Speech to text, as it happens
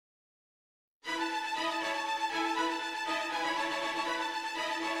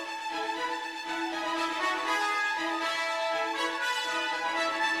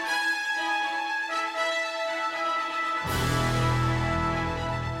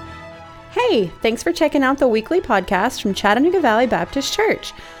Hey, thanks for checking out the weekly podcast from Chattanooga Valley Baptist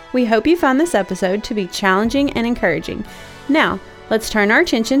Church. We hope you found this episode to be challenging and encouraging. Now, let's turn our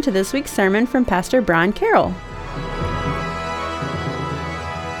attention to this week's sermon from Pastor Brian Carroll.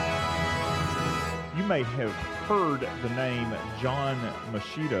 You may have heard the name John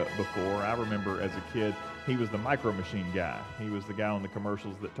Machida before. I remember as a kid, he was the Micro Machine guy. He was the guy on the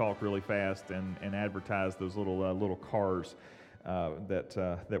commercials that talked really fast and advertised those little cars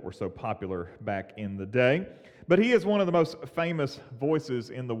that were so popular back in the day. But he is one of the most famous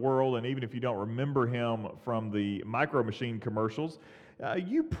voices in the world, and even if you don't remember him from the Micro Machine commercials,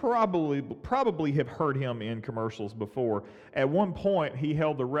 you probably have heard him in commercials before. At one point, he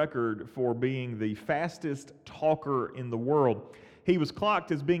held the record for being the fastest talker in the world. He was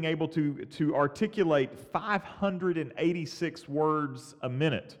clocked as being able to articulate 586 words a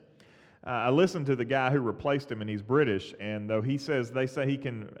minute. I listened to the guy who replaced him, and he's British, and though they say he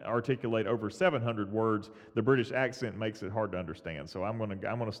can articulate over 700 words, the British accent makes it hard to understand. So I'm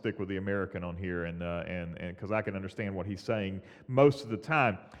gonna stick with the American on here, and because I can understand what he's saying most of the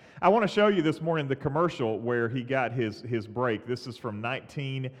time. I want to show you this morning the commercial where he got his break. This is from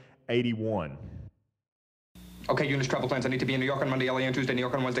 1981. Okay, Eunice, travel plans. I need to be in New York on Monday, LA on Tuesday, New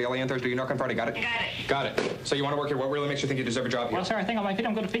York on Wednesday, LA on Thursday, New York on Friday. Got it? Got it. Got it. So you want to work here. What really makes you think you deserve a job here? Well, sir, I think on my feet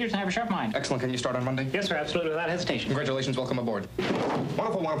I'm good at figures and have a sharp mind. Excellent. Can you start on Monday? Yes, sir, absolutely, without hesitation. Congratulations. Welcome aboard.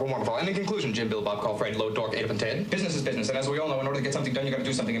 Wonderful, wonderful, wonderful. And in conclusion, Jim, Bill, Bob, Call, Fred, Load, Dork, Ape, and Ted. Business is business, and as we all know, in order to get something done, you got to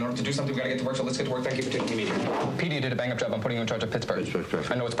do something. In order to do something, we got to get to work, so let's get to work. Thank you for taking the meeting. Petey, you did a bang-up job. I'm putting you in charge of Pittsburgh. Pittsburgh's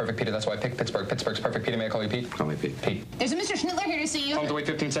perfect. I know it's perfect, Peter. That's why I picked Pittsburgh. Pittsburgh's perfect. Peter, may I call you Pete? Call me Pete. Pete. There's a Mr. Schnittler here to see you. Tell him to wait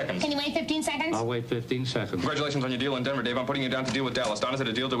 15 seconds. Can you wait 15 seconds? I'll wait 15 seconds. Congratulations on your deal in Denver, Dave. I'm putting you down to deal with Dallas. Don, is it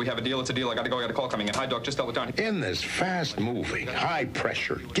a deal? Do we have a deal? It's a deal. I got to go. I got a call coming in. Hi, Doc. Just dealt with Don. In this fast-moving,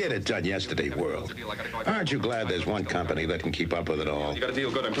 high-pressure, get-it-done-yesterday world, aren't you glad there's one company that can keep up with it all? You got a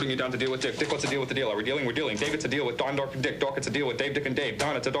deal. Good. I'm putting you down to deal with Dick. Dick, what's the deal with the deal? Are we dealing? We're dealing. Dave, it's a deal with Don, Doc, and Dick. Doc, it's a deal with Dave, Dick, and Dave.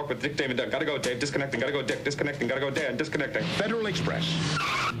 Don, it's a doc with Dick, Dave, and Doug. Gotta go, Dave. Disconnecting. Gotta go, Dick. Disconnecting. Gotta go, Dan. Disconnecting. Federal Express.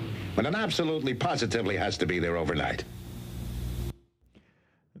 When it absolutely, positively has to be there overnight.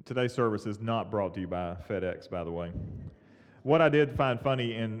 Today's service is not brought to you by FedEx, by the way. What I did find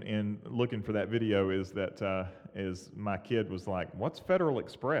funny in looking for that video is that my kid was like, "What's Federal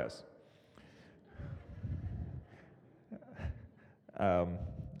Express?"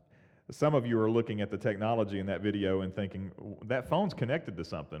 Some of you are looking at the technology in that video and thinking, that phone's connected to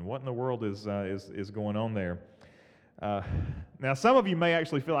something. What in the world is going on there? Now, some of you may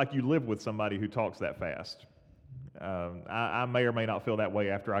actually feel like you live with somebody who talks that fast. I may or may not feel that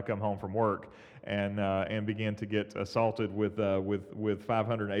way after I come home from work and begin to get assaulted with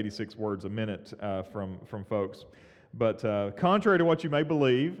 586 words a minute from folks. But contrary to what you may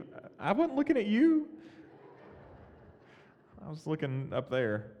believe, I wasn't looking at you. I was looking up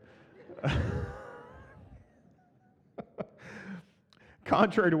there.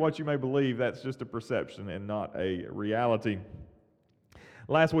 Contrary to what you may believe, that's just a perception and not a reality.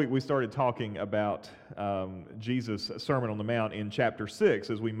 Last week we started talking about Jesus' Sermon on the Mount in chapter 6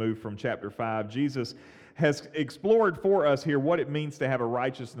 as we move from chapter 5. Jesus has explored for us here what it means to have a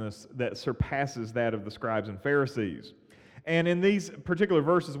righteousness that surpasses that of the scribes and Pharisees. And in these particular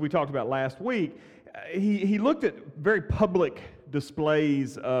verses we talked about last week, he looked at very public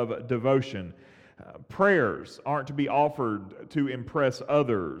displays of devotion. Prayers aren't to be offered to impress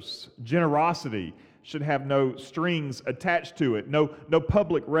others. Generosity should have no strings attached to it, no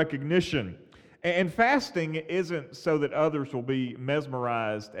public recognition. And fasting isn't so that others will be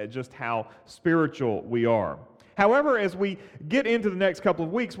mesmerized at just how spiritual we are. However, as we get into the next couple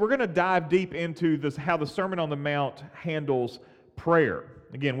of weeks, we're going to dive deep into how the Sermon on the Mount handles prayer.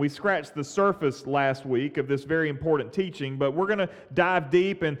 Again, we scratched the surface last week of this very important teaching, but we're going to dive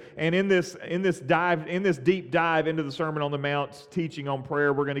deep, and in this deep dive into the Sermon on the Mount teaching on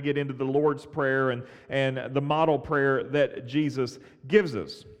prayer, we're going to get into the Lord's Prayer and the model prayer that Jesus gives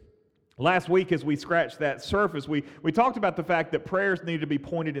us. Last week, as we scratched that surface, we talked about the fact that prayers need to be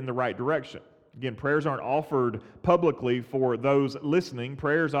pointed in the right direction. Again, prayers aren't offered publicly for those listening.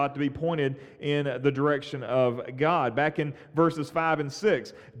 Prayers ought to be pointed in the direction of God. Back in verses 5 and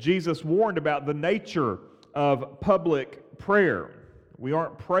 6, Jesus warned about the nature of public prayer. We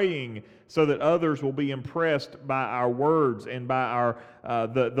aren't praying so that others will be impressed by our words and by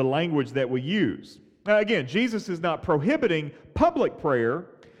the language that we use. Now, again, Jesus is not prohibiting public prayer,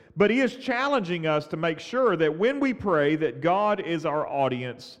 but he is challenging us to make sure that when we pray that God is our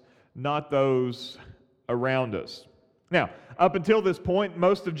audience, not those around us. Now, up until this point,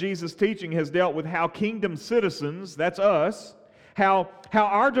 most of Jesus' teaching has dealt with how kingdom citizens, that's us, How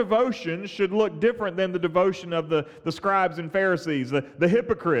our devotion should look different than the devotion of the scribes and Pharisees, the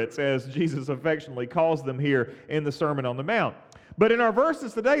hypocrites, as Jesus affectionately calls them here in the Sermon on the Mount. But in our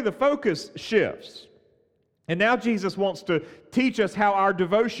verses today, the focus shifts. And now Jesus wants to teach us how our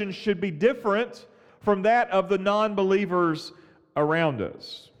devotion should be different from that of the non-believers around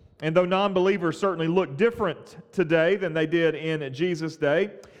us. And though non-believers certainly look different today than they did in Jesus' day,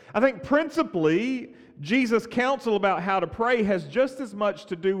 I think principally Jesus' counsel about how to pray has just as much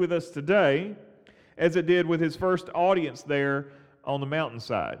to do with us today as it did with his first audience there on the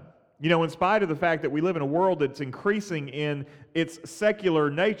mountainside. You know, in spite of the fact that we live in a world that's increasing in its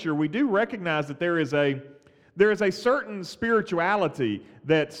secular nature, we do recognize that there is a certain spirituality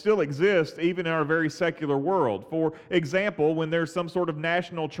that still exists even in our very secular world. For example, when there's some sort of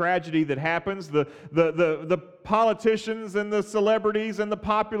national tragedy that happens, the politicians and the celebrities and the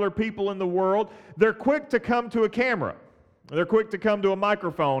popular people in the world, they're quick to come to a camera. They're quick to come to a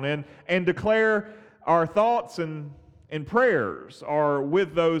microphone and declare our thoughts and prayers are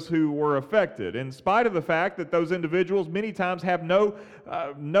with those who were affected, in spite of the fact that those individuals many times have no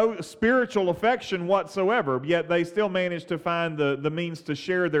spiritual affection whatsoever, yet they still manage to find the means to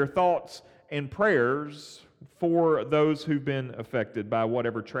share their thoughts and prayers for those who've been affected by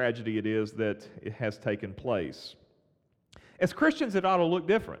whatever tragedy it is that it has taken place. As Christians, it ought to look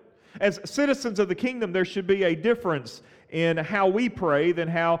different. As citizens of the kingdom, there should be a difference in how we pray than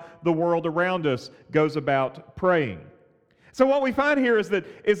how the world around us goes about praying. So what we find here is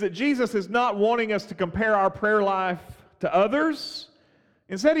that Jesus is not wanting us to compare our prayer life to others.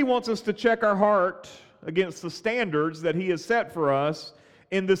 Instead, he wants us to check our heart against the standards that he has set for us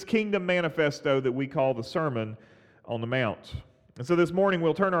in this kingdom manifesto that we call the Sermon on the Mount. And so this morning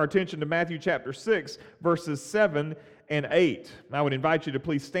we'll turn our attention to Matthew chapter 6, verses 7 and 8. I would invite you to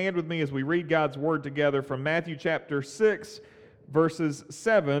please stand with me as we read God's Word together from Matthew chapter 6, verses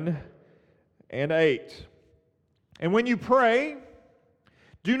 7 and 8. And when you pray,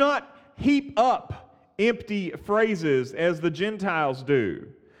 do not heap up empty phrases as the Gentiles do,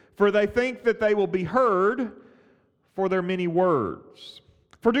 for they think that they will be heard for their many words.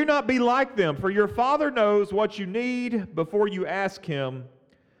 For do not be like them, for your Father knows what you need before you ask Him.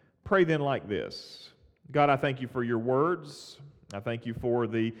 Pray then like this. God, I thank you for your words. I thank you for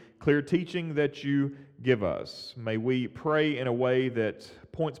the clear teaching that you give us. May we pray in a way that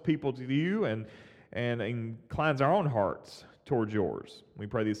points people to you and inclines our own hearts towards yours. We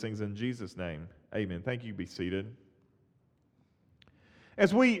pray these things in Jesus' name. Amen. Thank you. Be seated.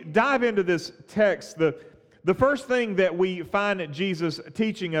 As we dive into this text, the first thing that we find Jesus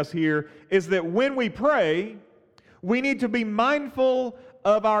teaching us here is that when we pray, we need to be mindful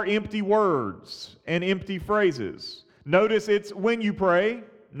of our empty words and empty phrases. Notice it's when you pray,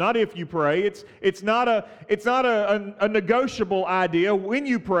 not if you pray. It's not a negotiable idea. When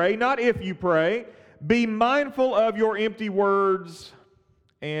you pray, not if you pray. Be mindful of your empty words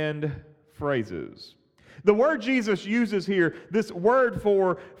and phrases. The word Jesus uses here, this word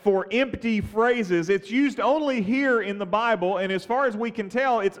for empty phrases, it's used only here in the Bible, and as far as we can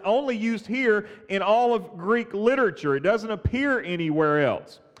tell, it's only used here in all of Greek literature. It doesn't appear anywhere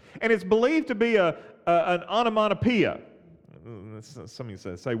else. And it's believed to be an onomatopoeia. Some of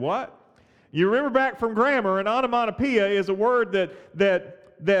you say, what? You remember back from grammar, an onomatopoeia is a word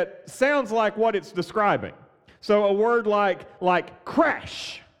that sounds like what it's describing. So a word like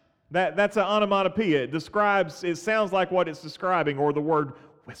crash, that's an onomatopoeia. It sounds like what it's describing. Or the word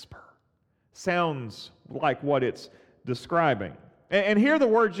whisper sounds like what it's describing. And here the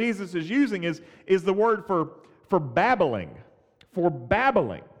word Jesus is using is the word for babbling. For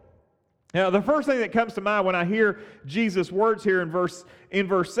babbling. Now, the first thing that comes to mind when I hear Jesus' words here in verse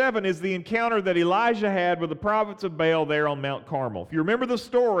 7 is the encounter that Elijah had with the prophets of Baal there on Mount Carmel. If you remember the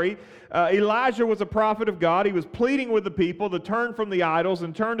story, Elijah was a prophet of God. He was pleading with the people to turn from the idols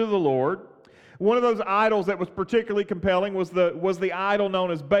and turn to the Lord. One of those idols that was particularly compelling was the idol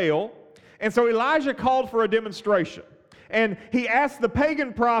known as Baal. And so Elijah called for a demonstration. And he asked the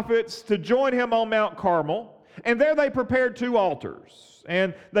pagan prophets to join him on Mount Carmel. And there they prepared 2 altars.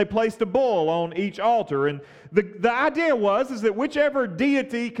 And they placed a bull on each altar. And the idea was that whichever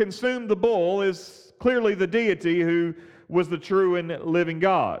deity consumed the bull is clearly the deity who was the true and living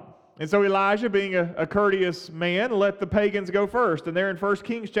God. And so Elijah, being a courteous man, let the pagans go first. And there in 1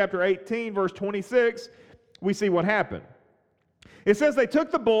 Kings chapter 18, verse 26, we see what happened. It says they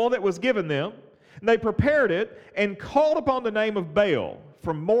took the bull that was given them, and they prepared it, and called upon the name of Baal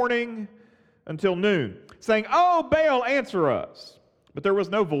from morning until noon, saying, "Oh, Baal, answer us." But there was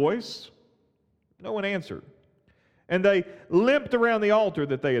no voice. No one answered. And they limped around the altar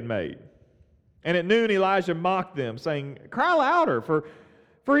that they had made. And at noon Elijah mocked them, saying, "Cry louder, for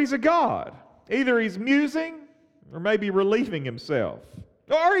he's a god. Either he's musing, or maybe relieving himself.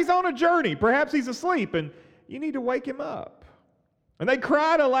 Or he's on a journey. Perhaps he's asleep, and you need to wake him up." And they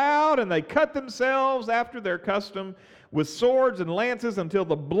cried aloud, and they cut themselves after their custom with swords and lances until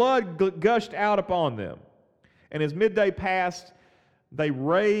the blood gushed out upon them. And as midday passed, they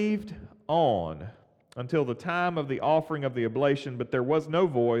raved on until the time of the offering of the oblation, but there was no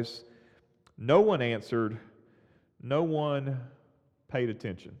voice. No one answered. No one paid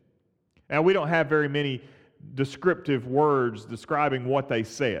attention. Now, we don't have very many descriptive words describing what they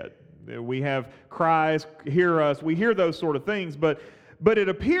said. We have cries, hear us, we hear those sort of things, but it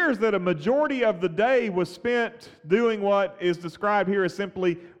appears that a majority of the day was spent doing what is described here as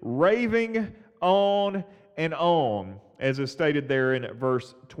simply raving on and on, as is stated there in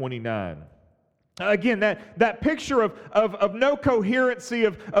verse 29. Again, that picture of no coherency,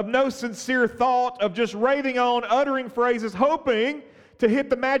 of no sincere thought, of just raving on, uttering phrases, hoping to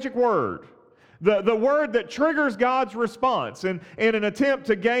hit the magic word, the word that triggers God's response in an attempt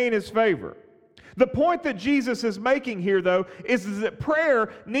to gain His favor. The point that Jesus is making here, though, is that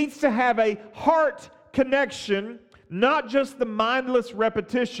prayer needs to have a heart connection, not just the mindless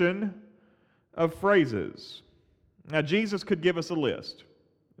repetition of phrases. Now, Jesus could give us a list.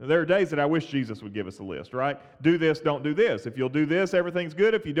 There are days that I wish Jesus would give us a list, right? Do this, don't do this. If you'll do this, everything's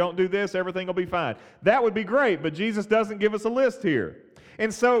good. If you don't do this, everything will be fine. That would be great, but Jesus doesn't give us a list here.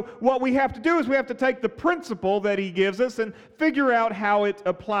 And so what we have to do is we have to take the principle that He gives us and figure out how it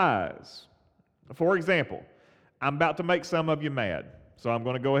applies. For example, I'm about to make some of you mad, so I'm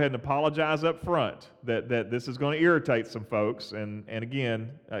going to go ahead and apologize up front that this is going to irritate some folks, and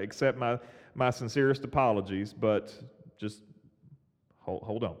again, accept my sincerest apologies, but just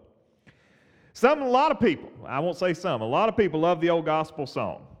hold on. A lot of people, I won't say some, a lot of people love the old gospel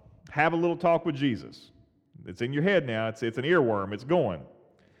song, "Have a Little Talk with Jesus." It's in your head now. It's an earworm. It's going.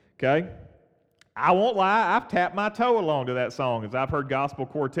 Okay? I won't lie. I've tapped my toe along to that song as I've heard gospel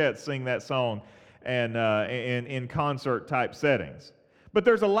quartets sing that song and in concert type settings. But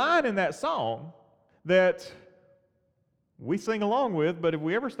there's a line in that song that we sing along with, but if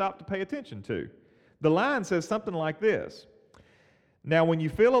we ever stop to pay attention to, the line says something like this: "Now when you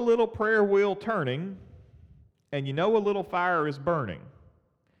feel a little prayer wheel turning and you know a little fire is burning,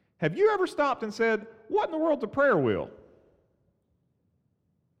 have you ever stopped and said, what in the world's a prayer wheel?"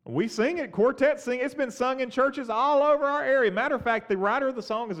 We sing it, quartets sing it. It's been sung in churches all over our area. Matter of fact, the writer of the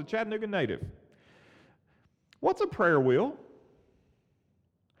song is a Chattanooga native. What's a prayer wheel?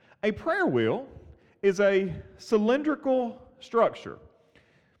 A prayer wheel is a cylindrical structure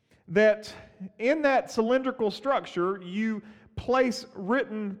that in that cylindrical structure you place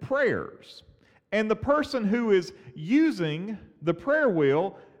written prayers, and the person who is using the prayer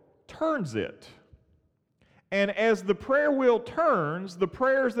wheel turns it. And as the prayer wheel turns, the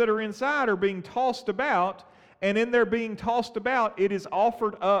prayers that are inside are being tossed about, and in their being tossed about, it is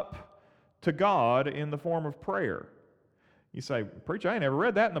offered up to God in the form of prayer. You say, "Preacher, I ain't never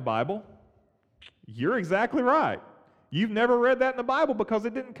read that in the Bible." You're exactly right. You've never read that in the Bible because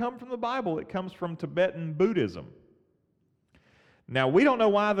it didn't come from the Bible. It comes from Tibetan Buddhism. Now, we don't know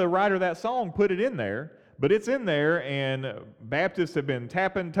why the writer of that song put it in there, but it's in there, and Baptists have been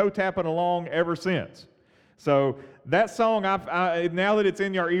toe tapping along ever since. So that song, now that it's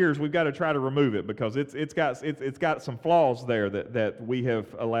in your ears, we've got to try to remove it because it's got some flaws there that we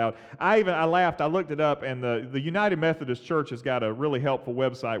have allowed. I laughed. I looked it up, and the United Methodist Church has got a really helpful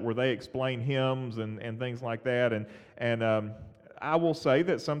website where they explain hymns and things like that. And I will say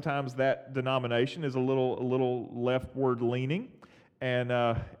that sometimes that denomination is a little leftward leaning.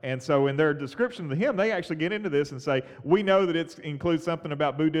 And so in their description of the hymn, they actually get into this and say, we know that it includes something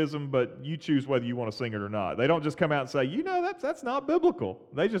about Buddhism, but you choose whether you want to sing it or not. They don't just come out and say, that's not biblical.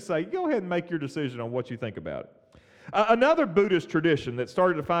 They just say, go ahead and make your decision on what you think about it. Another Buddhist tradition that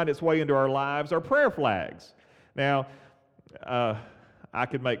started to find its way into our lives are prayer flags. Now, I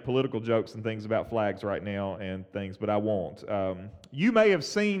could make political jokes and things about flags right now and things, but I won't. You may have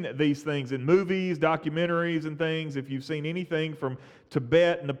seen these things in movies, documentaries, and things. If you've seen anything from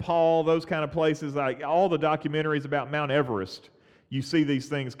Tibet, Nepal, those kind of places, like all the documentaries about Mount Everest, you see these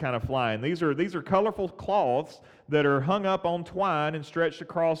things kind of flying. These are colorful cloths that are hung up on twine and stretched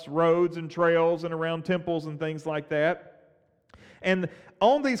across roads and trails and around temples and things like that. And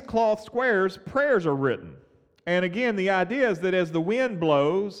on these cloth squares, prayers are written. And again, the idea is that as the wind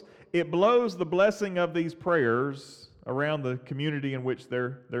blows, it blows the blessing of these prayers around the community in which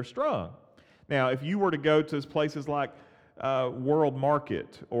they're strung. Now, if you were to go to places like World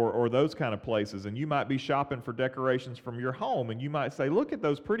Market or those kind of places, and you might be shopping for decorations from your home, and you might say, look at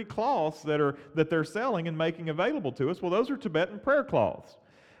those pretty cloths that they're selling and making available to us. Well, those are Tibetan prayer cloths.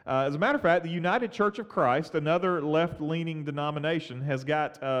 As a matter of fact, the United Church of Christ, another left-leaning denomination, has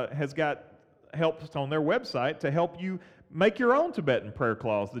got helps on their website to help you make your own Tibetan prayer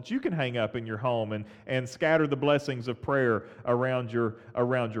cloths that you can hang up in your home and scatter the blessings of prayer around your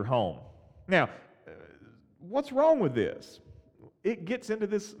home. Now, what's wrong with this? It gets into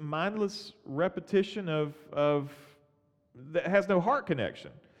this mindless repetition of that has no heart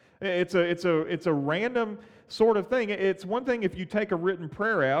connection. It's a random sort of thing. It's one thing if you take a written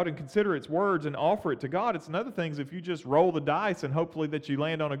prayer out and consider its words and offer it to God. It's another thing if you just roll the dice and hopefully that you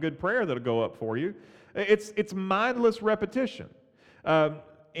land on a good prayer that'll go up for you. It's mindless repetition.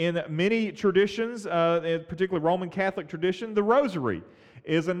 In many traditions, particularly Roman Catholic tradition, the rosary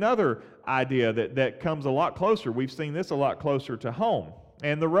is another idea that comes a lot closer. We've seen this a lot closer to home.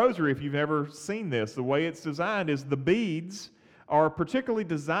 And the rosary, if you've ever seen this, the way it's designed is the beads are particularly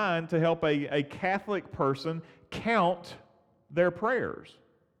designed to help a Catholic person count their prayers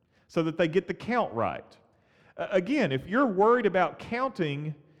so that they get the count right. Again, if you're worried about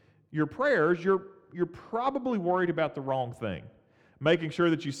counting your prayers, you're probably worried about the wrong thing. Making sure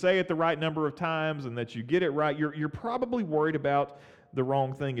that you say it the right number of times and that you get it right, you're probably worried about the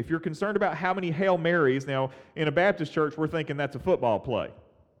wrong thing. If you're concerned about how many Hail Marys, now in a Baptist church we're thinking that's a football play.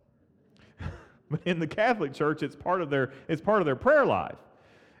 But in the Catholic Church, it's part of their prayer life.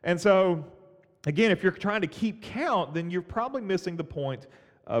 And so, again, if you're trying to keep count, then you're probably missing the point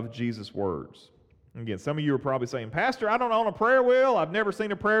of Jesus' words. Again, some of you are probably saying, Pastor, I don't own a prayer wheel, I've never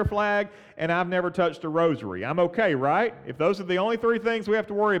seen a prayer flag, and I've never touched a rosary. I'm okay, right? If those are the only three things we have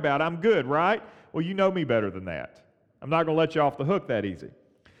to worry about, I'm good, right? Well, you know me better than that. I'm not going to let you off the hook that easy.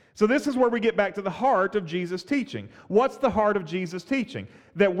 So this is where we get back to the heart of Jesus' teaching. What's the heart of Jesus' teaching?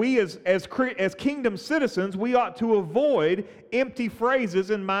 That we as kingdom citizens, we ought to avoid empty phrases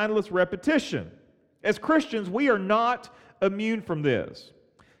and mindless repetition. As Christians, we are not immune from this.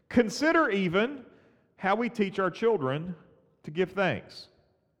 Consider even how we teach our children to give thanks.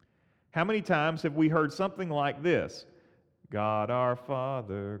 How many times have we heard something like this? God our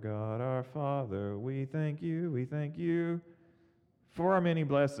Father, we thank you for our many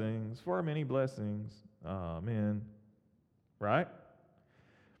blessings, amen. Right?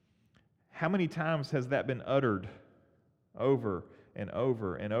 How many times has that been uttered over and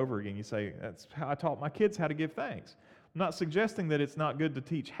over and over again? You say, that's how I taught my kids how to give thanks. I'm not suggesting that it's not good to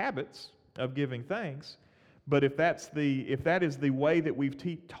teach habits of giving thanks, but if that is the way that we've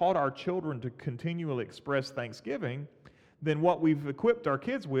taught our children to continually express thanksgiving, then what we've equipped our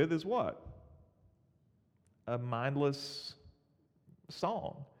kids with is what? A mindless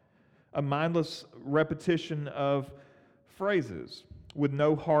song, a mindless repetition of phrases with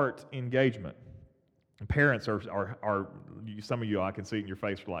no heart engagement. And parents are some of you, I can see it in your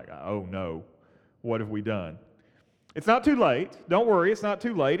face, like, oh no, what have we done? It's not too late. Don't worry, it's not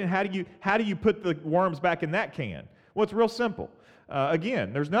too late. And how do you put the worms back in that can? Well, it's real simple.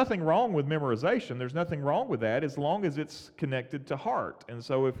 Again, there's nothing wrong with memorization. There's nothing wrong with that as long as it's connected to heart. And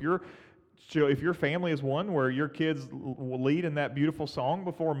so if your family is one where your kids will lead in that beautiful song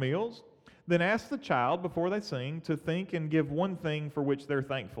before meals, then ask the child before they sing to think and give one thing for which they're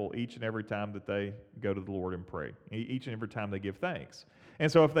thankful each and every time that they go to the Lord and pray, each and every time they give thanks.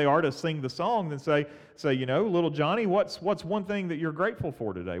 And so if they are to sing the song, then say, little Johnny, what's one thing that you're grateful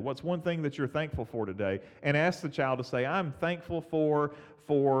for today? What's one thing that you're thankful for today? And ask the child to say, I'm thankful for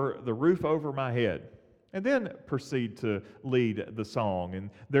the roof over my head. And then proceed to lead the song. And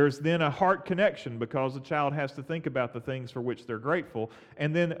there's then a heart connection because the child has to think about the things for which they're grateful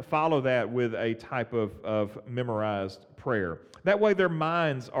and then follow that with a type of memorized prayer. That way their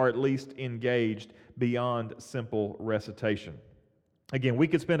minds are at least engaged beyond simple recitation. Again, we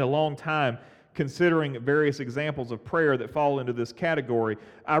could spend a long time considering various examples of prayer that fall into this category.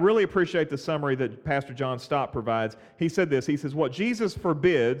 I really appreciate the summary that Pastor John Stott provides. He said this, he says, what Jesus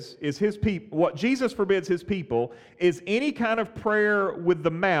forbids his people is any kind of prayer with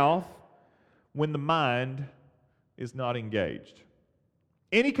the mouth when the mind is not engaged.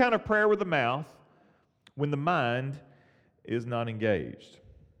 Any kind of prayer with the mouth when the mind is not engaged.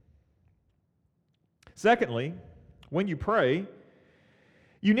 Secondly, when you pray,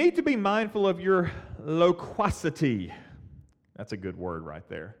 you need to be mindful of your loquacity. That's a good word right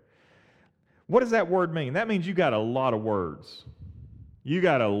there. What does that word mean? That means you got a lot of words. You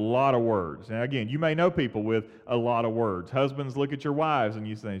got a lot of words. Now again, you may know people with a lot of words. Husbands look at your wives and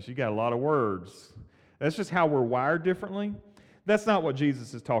you say, she got a lot of words. That's just how we're wired differently. That's not what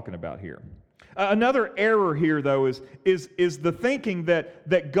Jesus is talking about here. Another error here, though, is the thinking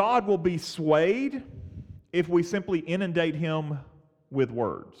that God will be swayed if we simply inundate Him with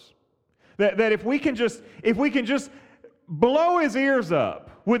words. That if we can just blow His ears up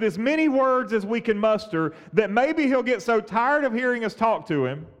with as many words as we can muster, that maybe He'll get so tired of hearing us talk to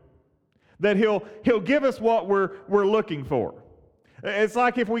Him that He'll give us what we're looking for. It's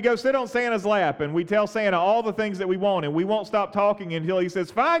like if we go sit on Santa's lap and we tell Santa all the things that we want and we won't stop talking until he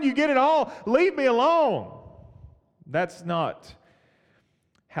says, "Fine, you get it all, leave me alone." That's not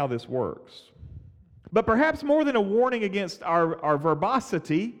how this works. But perhaps more than a warning against our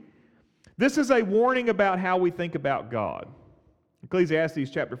verbosity, this is a warning about how we think about God.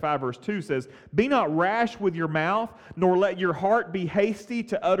 Ecclesiastes chapter 5 verse 2 says, "Be not rash with your mouth, nor let your heart be hasty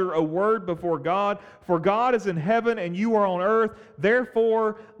to utter a word before God. For God is in heaven and you are on earth.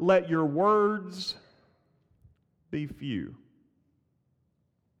 Therefore let your words be few."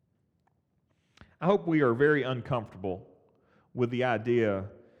 I hope we are very uncomfortable with the idea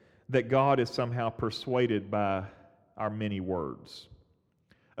that God is somehow persuaded by our many words.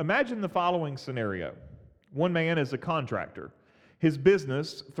 Imagine the following scenario. One man is a contractor. His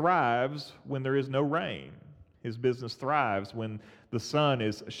business thrives when there is no rain. His business thrives when the sun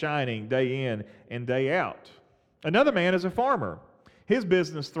is shining day in and day out. Another man is a farmer. His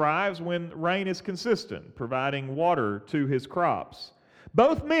business thrives when rain is consistent, providing water to his crops.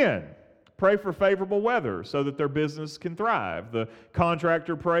 Both men pray for favorable weather so that their business can thrive. The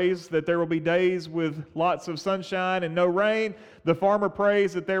contractor prays that there will be days with lots of sunshine and no rain. The farmer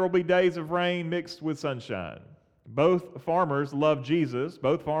prays that there will be days of rain mixed with sunshine. Both farmers love Jesus.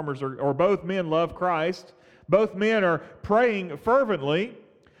 Both men love Christ. Both men are praying fervently,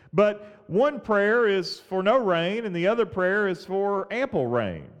 but one prayer is for no rain and the other prayer is for ample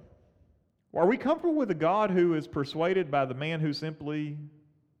rain. Are we comfortable with a God who is persuaded by the man who simply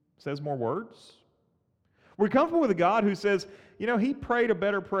says more words? We're comfortable with a God who says, he prayed a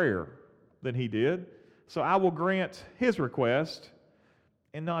better prayer than he did, so I will grant his request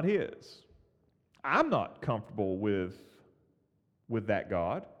and not his. I'm not comfortable with that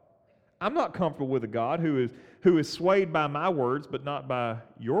God. I'm not comfortable with a God who is swayed by my words but not by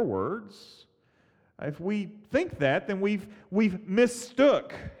your words. If we think that, then we've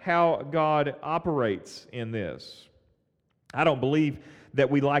mistook how God operates in this. I don't believe that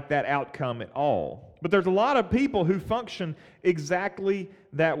we like that outcome at all. But there's a lot of people who function exactly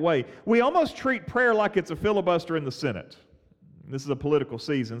that way. We almost treat prayer like it's a filibuster in the Senate. This is a political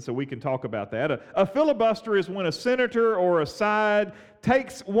season, so we can talk about that. A filibuster is when a senator or a side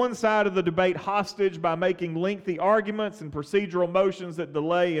takes one side of the debate hostage by making lengthy arguments and procedural motions that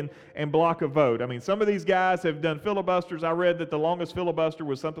delay and block a vote. I mean, some of these guys have done filibusters. I read that the longest filibuster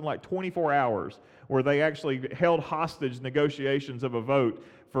was something like 24 hours, where they actually held hostage negotiations of a vote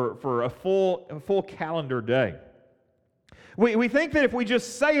for a full calendar day. We think that if we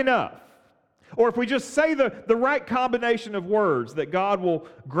just say enough, or if we just say the right combination of words, that God will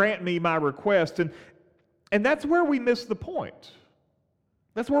grant me my request. And that's where we miss the point.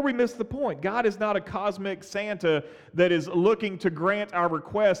 That's where we miss the point. God is not a cosmic Santa that is looking to grant our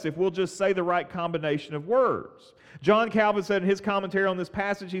requests if we'll just say the right combination of words. John Calvin said in his commentary on this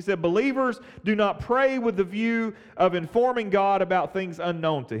passage, he said, "Believers do not pray with the view of informing God about things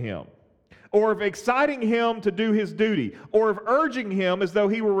unknown to Him, or of exciting Him to do His duty, or of urging Him as though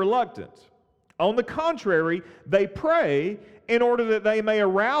He were reluctant. On the contrary, they pray in order that they may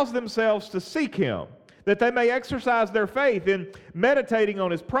arouse themselves to seek Him, that they may exercise their faith in meditating on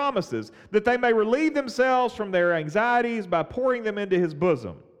His promises, that they may relieve themselves from their anxieties by pouring them into His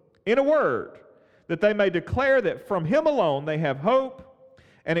bosom. In a word, that they may declare that from Him alone they have hope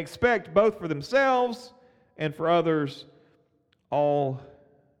and expect both for themselves and for others all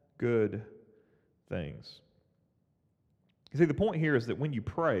good things." You see, the point here is that when you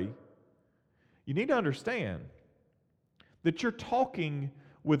pray, you need to understand that you're talking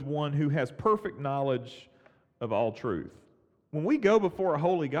with one who has perfect knowledge of all truth. When we go before a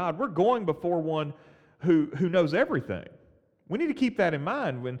holy God, we're going before one who knows everything. We need to keep that in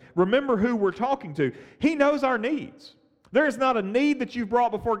mind. Remember who we're talking to. He knows our needs. There is not a need that you've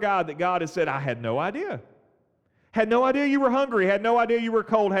brought before God that God has said, "I had no idea." Had no idea you were hungry, had no idea you were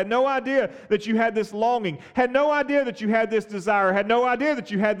cold, had no idea that you had this longing, had no idea that you had this desire, had no idea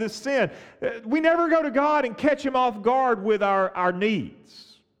that you had this sin. We never go to God and catch Him off guard with our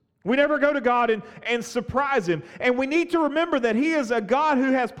needs. We never go to God and surprise Him. And we need to remember that He is a God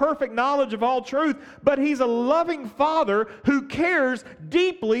who has perfect knowledge of all truth, but He's a loving Father who cares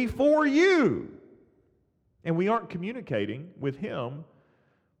deeply for you. And we aren't communicating with Him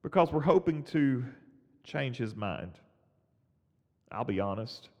because we're hoping to change His mind. I'll be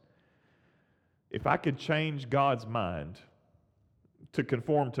honest. if I could change God's mind to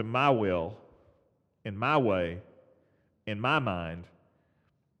conform to my will, in my way, in my mind,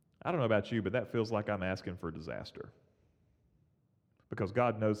 I don't know about you, but that feels like I'm asking for disaster. Because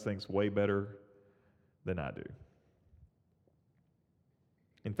God knows things way better than I do.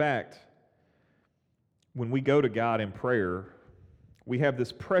 In fact, when we go to God in prayer, we have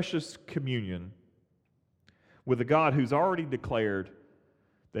this precious communion with a God who's already declared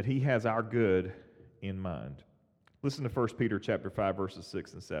that He has our good in mind. Listen to 1 Peter chapter 5, verses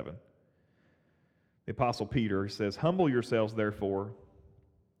 6 and 7. The Apostle Peter says, "Humble yourselves, therefore,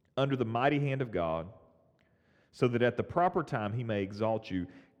 under the mighty hand of God, so that at the proper time He may exalt you,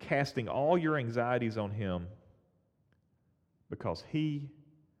 casting all your anxieties on Him, because He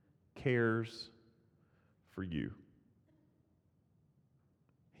cares for you."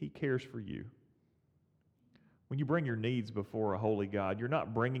 He cares for you. When you bring your needs before a holy God, you're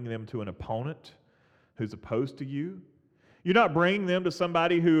not bringing them to an opponent who's opposed to you. You're not bringing them to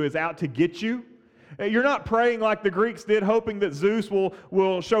somebody who is out to get you. You're not praying like the Greeks did, hoping that Zeus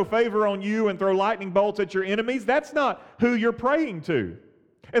will show favor on you and throw lightning bolts at your enemies. That's not who you're praying to.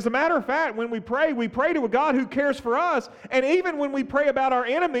 As a matter of fact, when we pray to a God who cares for us. And even when we pray about our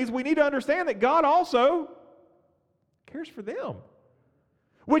enemies, we need to understand that God also cares for them.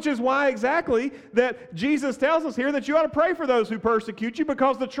 Which is why exactly that Jesus tells us here that you ought to pray for those who persecute you,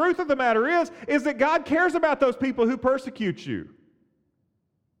 because the truth of the matter is that God cares about those people who persecute you.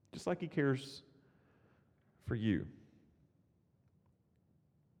 Just like He cares for you.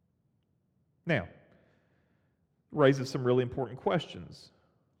 Now, raises some really important questions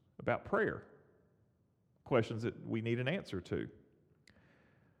about prayer. Questions that we need an answer to.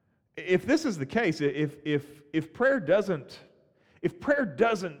 If this is the case, if prayer doesn't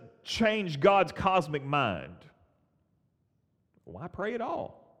change God's cosmic mind, why pray at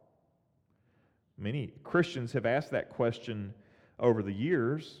all? Many Christians have asked that question over the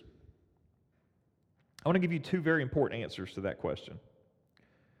years. I want to give you two very important answers to that question.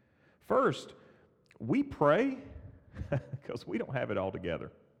 First, we pray because we don't have it all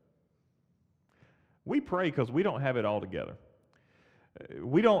together. We pray because we don't have it all together.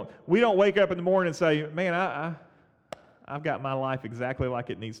 We don't wake up in the morning and say, "Man, I've got my life exactly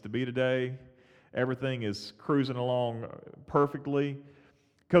like it needs to be today. Everything is cruising along perfectly."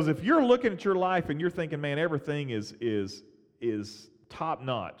 Because if you're looking at your life and you're thinking, "Man, everything is top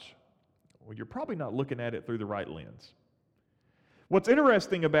notch," well, you're probably not looking at it through the right lens. What's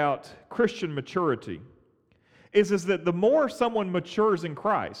interesting about Christian maturity is that the more someone matures in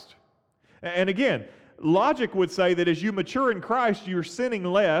Christ, and again, logic would say that as you mature in Christ, you're sinning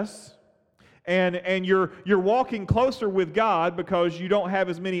less, and you're walking closer with God because you don't have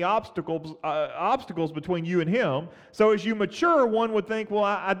as many obstacles between you and Him. So as you mature, one would think, well,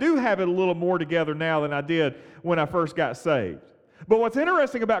 I do have it a little more together now than I did when I first got saved. But what's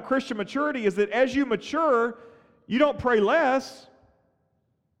interesting about Christian maturity is that as you mature, you don't pray less.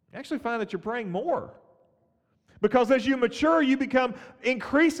 You actually find that you're praying more. Because as you mature, you become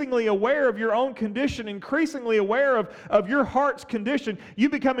increasingly aware of your own condition, increasingly aware of your heart's condition. You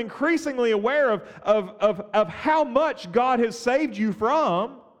become increasingly aware of how much God has saved you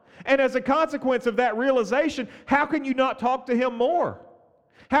from. And as a consequence of that realization, how can you not talk to Him more?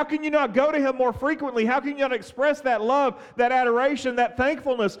 How can you not go to Him more frequently? How can you not express that love, that adoration, that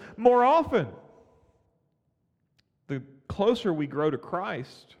thankfulness more often? The closer we grow to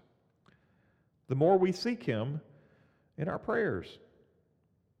Christ, the more we seek Him in our prayers,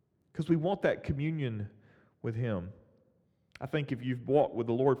 because we want that communion with Him. I think if you've walked with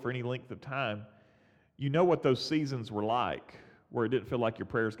the Lord for any length of time, you know what those seasons were like where it didn't feel like your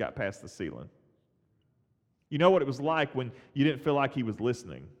prayers got past the ceiling. You know what it was like when you didn't feel like He was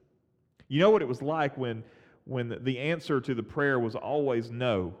listening. You know what it was like when the answer to the prayer was always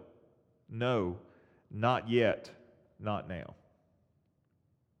no, not yet, not now.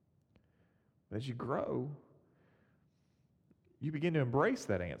 As you grow, you begin to embrace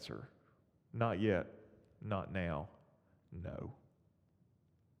that answer. Not yet, not now, no.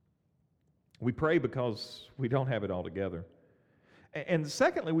 We pray because we don't have it all together. And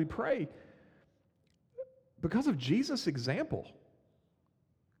secondly, we pray because of Jesus' example.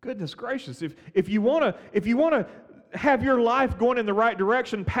 Goodness gracious, if you want to have your life going in the right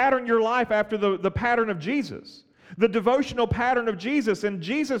direction, pattern your life after the pattern of Jesus. The devotional pattern of Jesus. And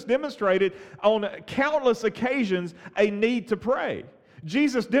Jesus demonstrated on countless occasions a need to pray.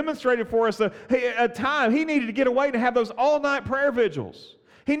 Jesus demonstrated for us a time He needed to get away to have those all-night prayer vigils.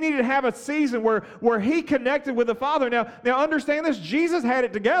 He needed to have a season where He connected with the Father. Now understand this, Jesus had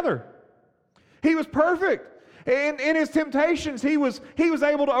it together. He was perfect. In His temptations, He was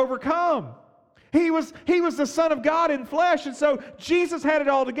able to overcome. He was the Son of God in flesh, and so Jesus had it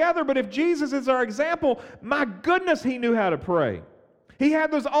all together. But if Jesus is our example, my goodness, he knew how to pray. He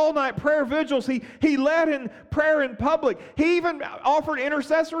had those all-night prayer vigils. He led in prayer in public. He even offered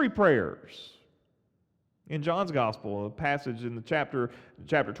intercessory prayers. In John's Gospel, a passage in the chapter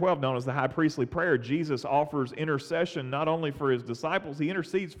 12 known as the high priestly prayer, Jesus offers intercession not only for his disciples, he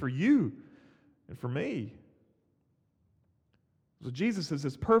intercedes for you and for me. So Jesus is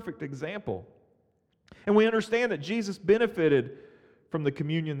this perfect example. And we understand that Jesus benefited from the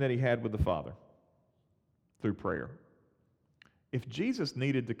communion that he had with the Father through prayer. If Jesus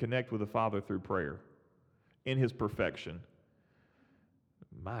needed to connect with the Father through prayer in his perfection,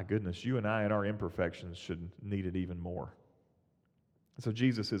 my goodness, you and I in our imperfections should need it even more. So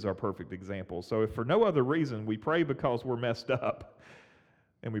Jesus is our perfect example. So if for no other reason we pray because we're messed up,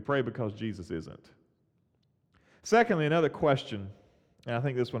 and we pray because Jesus isn't. Secondly, another question, and I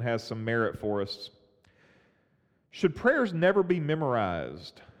think this one has some merit for us. Should prayers never be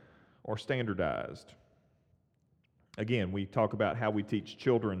memorized or standardized? Again, we talk about how we teach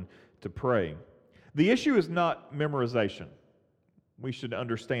children to pray. The issue is not memorization. We should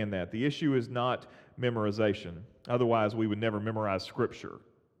understand that. The issue is not memorization. Otherwise, we would never memorize Scripture.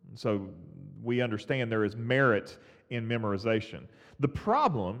 So we understand there is merit in memorization. The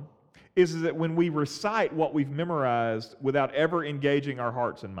problem is that when we recite what we've memorized without ever engaging our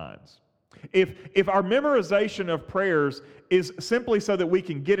hearts and minds. If our memorization of prayers is simply so that we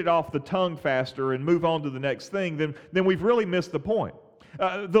can get it off the tongue faster and move on to the next thing, then we've really missed the point.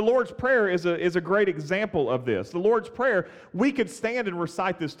 The Lord's Prayer is a great example of this. The Lord's Prayer, we could stand and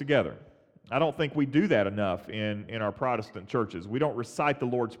recite this together. I don't think we do that enough in our Protestant churches. We don't recite the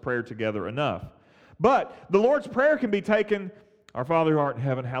Lord's Prayer together enough. But the Lord's Prayer can be taken, Our Father who art in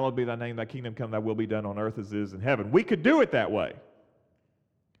heaven, hallowed be thy name, thy kingdom come, thy will be done on earth as it is in heaven. We could do it that way.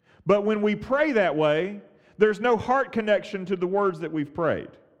 But when we pray that way, there's no heart connection to the words that we've prayed.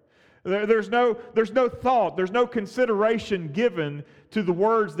 There's no thought, there's no consideration given to the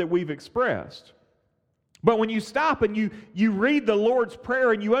words that we've expressed. But when you stop and you read the Lord's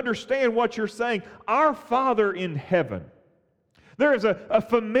Prayer and you understand what you're saying, Our Father in heaven, there is a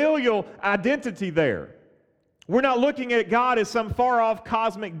familial identity there. We're not looking at God as some far-off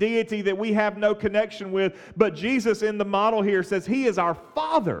cosmic deity that we have no connection with, but Jesus in the model here says He is our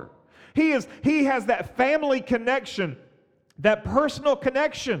Father. He has that family connection, that personal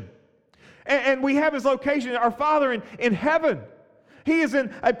connection. And we have His location, our Father in heaven. He is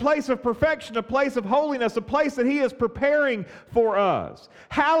in a place of perfection, a place of holiness, a place that He is preparing for us.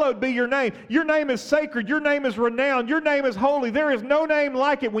 Hallowed be your name. Your name is sacred. Your name is renowned. Your name is holy. There is no name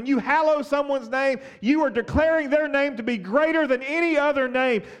like it. When you hallow someone's name, you are declaring their name to be greater than any other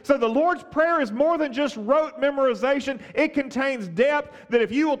name. So the Lord's Prayer is more than just rote memorization. It contains depth that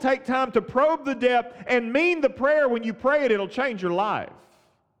if you will take time to probe the depth and mean the prayer when you pray it, it'll change your life.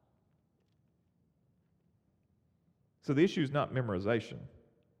 So the issue is not memorization.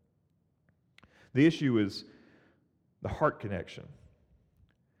 The issue is the heart connection.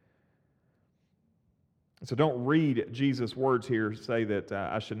 So don't read Jesus' words here say that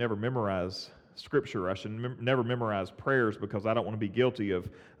I should never memorize Scripture. I should never memorize prayers because I don't want to be guilty of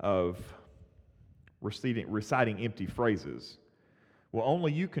reciting empty phrases. Well,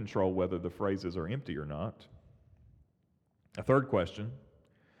 only you control whether the phrases are empty or not. A third question,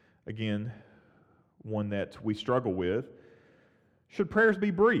 again, one that we struggle with. Should prayers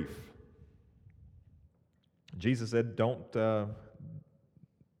be brief? Jesus said, don't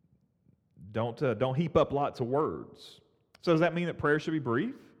heap up lots of words. So does that mean that prayers should be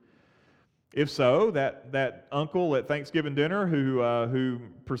brief? If so, that uncle at Thanksgiving dinner who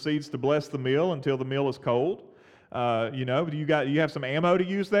proceeds to bless the meal until the meal is cold, do you have some ammo to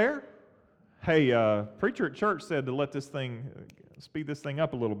use there? Hey, preacher at church said to speed this thing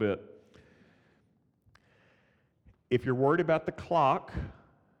up a little bit. If you're worried about the clock,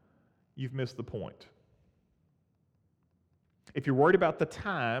 you've missed the point. If you're worried about the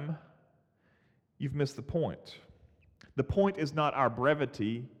time, you've missed the point. The point is not our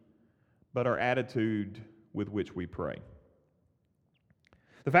brevity, but our attitude with which we pray.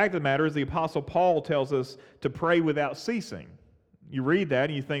 The fact of the matter is the Apostle Paul tells us to pray without ceasing. You read that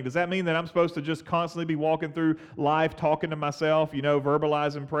and you think, does that mean that I'm supposed to just constantly be walking through life talking to myself,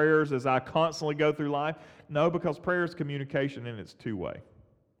 verbalizing prayers as I constantly go through life? No, because prayer is communication and it's two-way.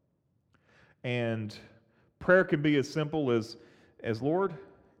 And prayer can be as simple as Lord,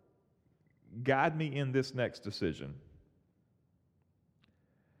 guide me in this next decision.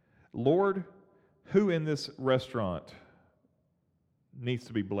 Lord, who in this restaurant needs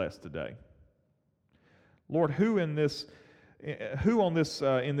to be blessed today? Lord, who in this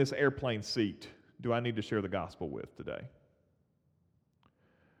airplane seat do I need to share the gospel with today?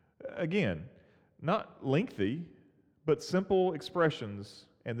 Again, not lengthy, but simple expressions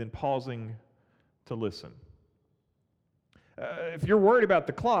and then pausing to listen. If you're worried about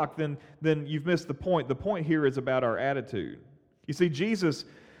the clock, then you've missed the point. The point here is about our attitude. You see, Jesus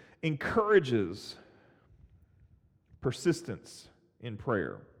encourages persistence in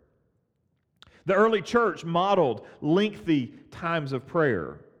prayer. The early church modeled lengthy times of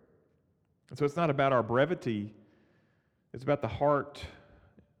prayer. And so it's not about our brevity, it's about the heart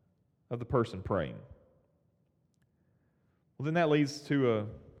of the person praying. Well, then that leads to a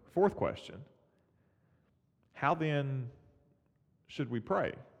fourth question. How then should we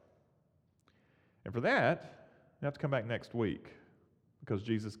pray? And for that, you have to come back next week, because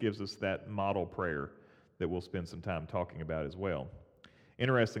Jesus gives us that model prayer that we'll spend some time talking about as well.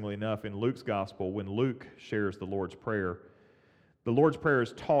 Interestingly enough, in Luke's gospel, when Luke shares the Lord's Prayer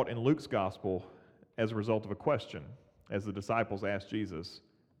is taught in Luke's gospel as a result of a question, as the disciples asked Jesus,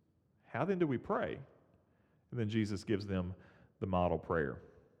 how then do we pray? And then Jesus gives them the model prayer.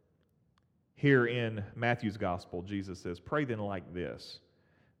 Here in Matthew's gospel, Jesus says, pray then like this,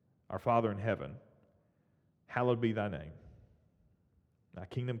 Our Father in heaven, hallowed be thy name. Thy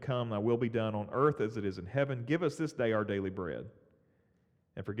kingdom come, thy will be done on earth as it is in heaven. Give us this day our daily bread,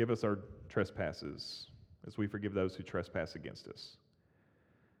 and forgive us our trespasses, as we forgive those who trespass against us.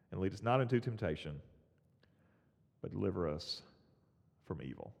 And lead us not into temptation, but deliver us from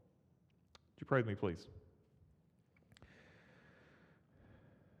evil. Would you pray with me, please?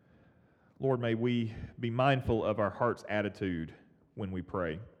 Lord, may we be mindful of our heart's attitude when we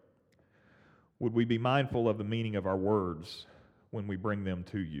pray. Would we be mindful of the meaning of our words when we bring them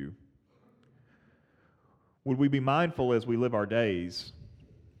to you? Would we be mindful as we live our days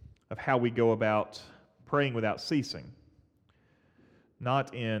of how we go about praying without ceasing,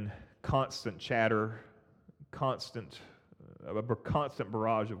 not in constant chatter, constant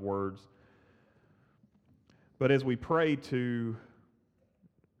barrage of words, but as we pray to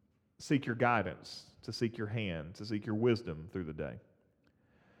seek your guidance, to seek your hand, to seek your wisdom through the day.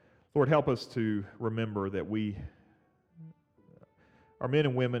 Lord, help us to remember that we are men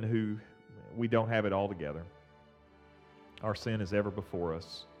and women who we don't have it all together. Our sin is ever before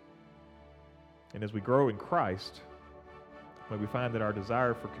us. And as we grow in Christ, may we find that our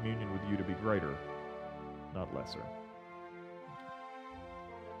desire for communion with you to be greater, not lesser.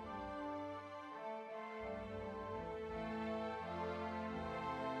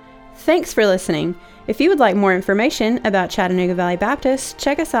 Thanks for listening. If you would like more information about Chattanooga Valley Baptist,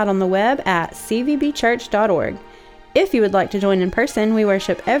 check us out on the web at cvbchurch.org. If you would like to join in person, we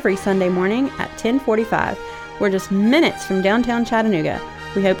worship every Sunday morning at 10:45. We're just minutes from downtown Chattanooga.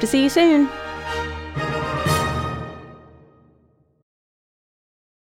 We hope to see you soon.